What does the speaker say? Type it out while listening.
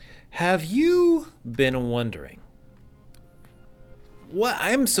Have you been wondering,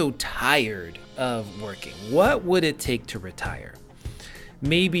 I'm so tired of working. What would it take to retire?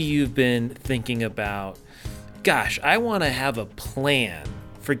 Maybe you've been thinking about, gosh, I want to have a plan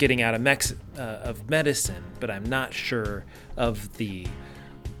for getting out of medicine, but I'm not sure of the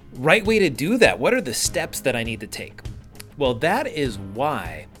right way to do that. What are the steps that I need to take? Well, that is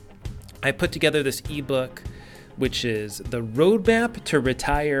why I put together this ebook, which is The Roadmap to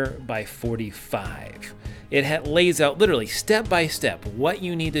Retire by 45. It lays out literally step by step what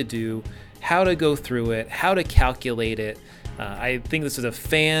you need to do, how to go through it, how to calculate it. I think this is a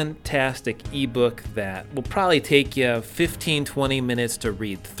fantastic ebook that will probably take you 15-20 minutes to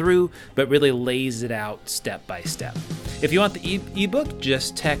read through, but really lays it out step by step. If you want the ebook,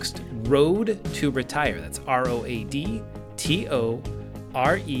 just text ROAD to RETIRE. That's ROADTORETIRE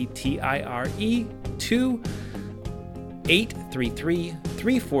to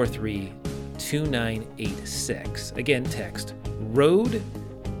 833-343-2986. Again, text ROAD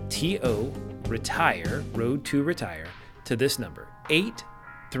to RETIRE to this number,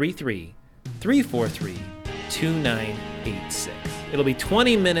 833-343-2986. It'll be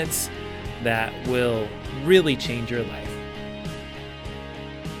 20 minutes that will really change your life.